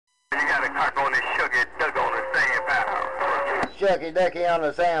You got a cock on this shucky duck on the sand pile. Shucky Ducky on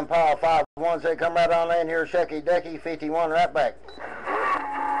the sand pile, 5-1 said come right on in here, Shucky Ducky, 51 right back. And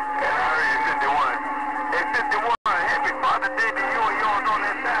I heard you 51. Hey, 51, happy Father's Day to you and yours on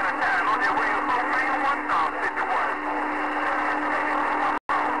this side of town. On your way to one song, 51.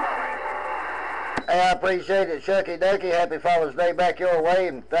 Hey, I appreciate it, Shucky Ducky. Happy Father's Day back your way,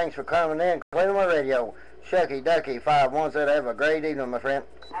 and thanks for coming in, cleaning my radio. Shucky Ducky, 5-1 said have a great evening, my friend.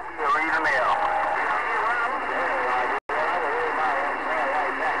 Read the mail.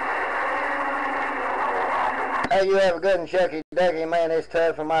 Hey, you have a good one, Shucky Ducky. Man, it's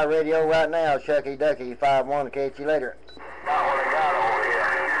tough for my radio right now. Shucky Ducky, 5-1. Catch you later.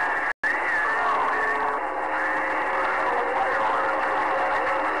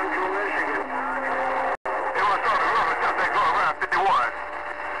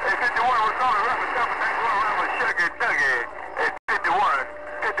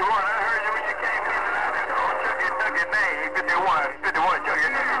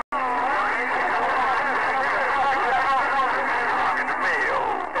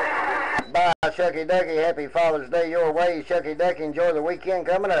 Shucky Ducky, happy Father's Day your way. Shucky Ducky, enjoy the weekend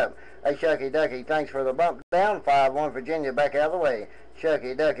coming up. Hey, Shucky Ducky, thanks for the bump down. 5-1 Virginia back out of the way.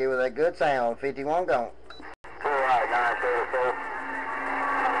 Shucky Ducky with a good sound. 51 gone.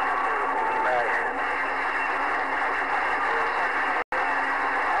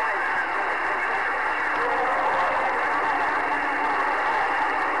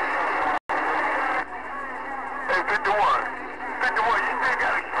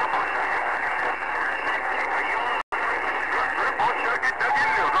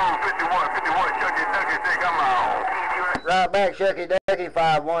 Right back, Shucky Ducky,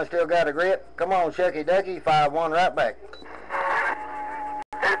 5-1, still got a grip. Come on, Shucky Ducky, 5-1, right back.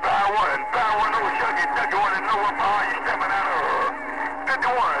 Hey, 5-1, no Shucky Ducky, want to know what bar you stepping out of.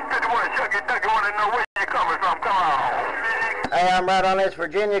 51, Shucky Ducky, want to know where you coming from, come on. Hey, I'm right on this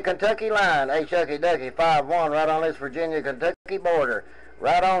Virginia-Kentucky line. Hey, Shucky Ducky, 5-1, right on this Virginia-Kentucky border.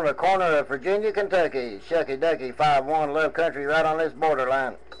 Right on the corner of Virginia-Kentucky. Shucky Ducky, 5-1, Love Country, right on this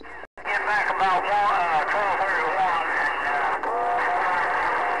borderline. Get back about 12:31.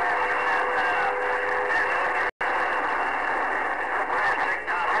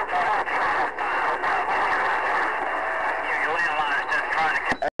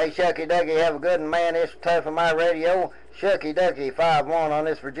 Hey, Shucky Ducky, have a good one, man. It's tough on my radio. Shucky Ducky, 5-1 on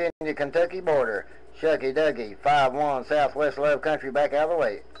this Virginia-Kentucky border. Shucky Ducky, 5-1, Southwest Love Country, back out of the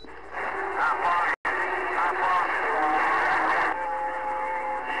way.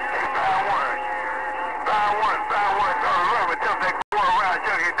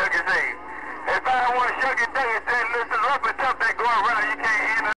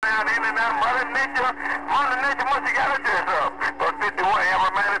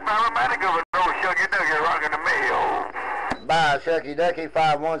 Bye, Shucky Ducky,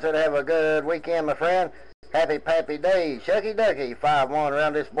 5-1 said have a good weekend, my friend. Happy Pappy Day. Shucky Ducky, 5-1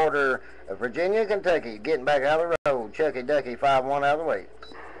 around this border of Virginia, Kentucky. Getting back out of the road. Shucky Ducky, 5-1 out of the way.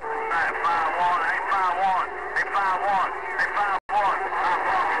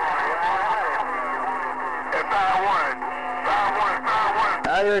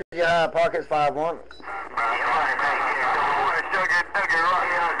 I heard you, High Pockets, 5-1.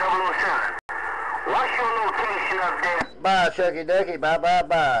 What's your location up there? Bye, Shucky Ducky. Bye, bye,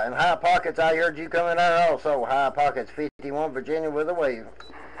 bye. And High Pockets, I heard you coming there also. High Pockets, 51, Virginia with a wave.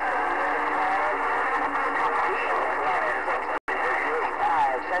 Hey,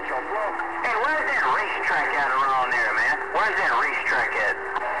 where's that racetrack at around there, man? Where's that racetrack at?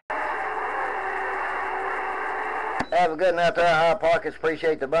 Have a good night there, High Pockets.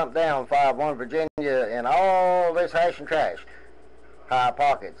 Appreciate the bump down. 5-1 Virginia and all this hash and trash. High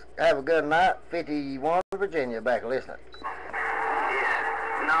Pockets. Have a good night. 51 Virginia back listening.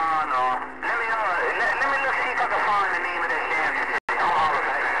 No. Let me look, see if I can find the name of that damn city. Hold on a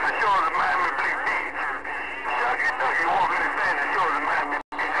second. The shores of Miami Beach. Shucky Ducky walking the sand, the shores of Miami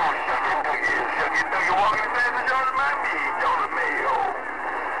Beach. Oh, Shucky Ducky walking the sand, the shores of Miami Beach. On the Mayo.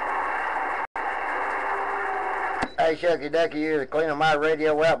 Hey, Shucky Ducky, you're cleaning my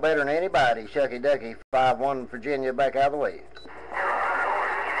radio out better than anybody. Shucky Ducky, 5-1 Virginia back out of the way.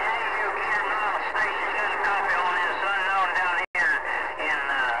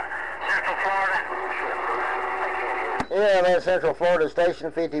 Yeah, that's Central Florida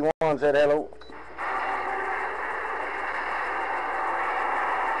Station 51 said hello.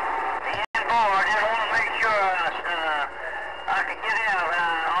 I just want to make sure I can get out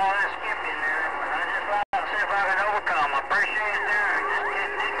all this skipping there. I just want to see if I can overcome. I appreciate it there.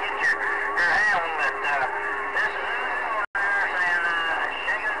 Just get your hand, but this is there saying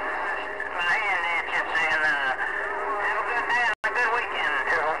shake it.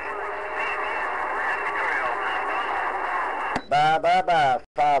 Bye, bye, bye.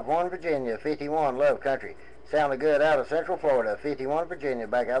 5-1 Virginia, 51 Love Country. Sounded good out of Central Florida, 51 Virginia,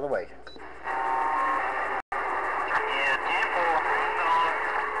 back out of the way.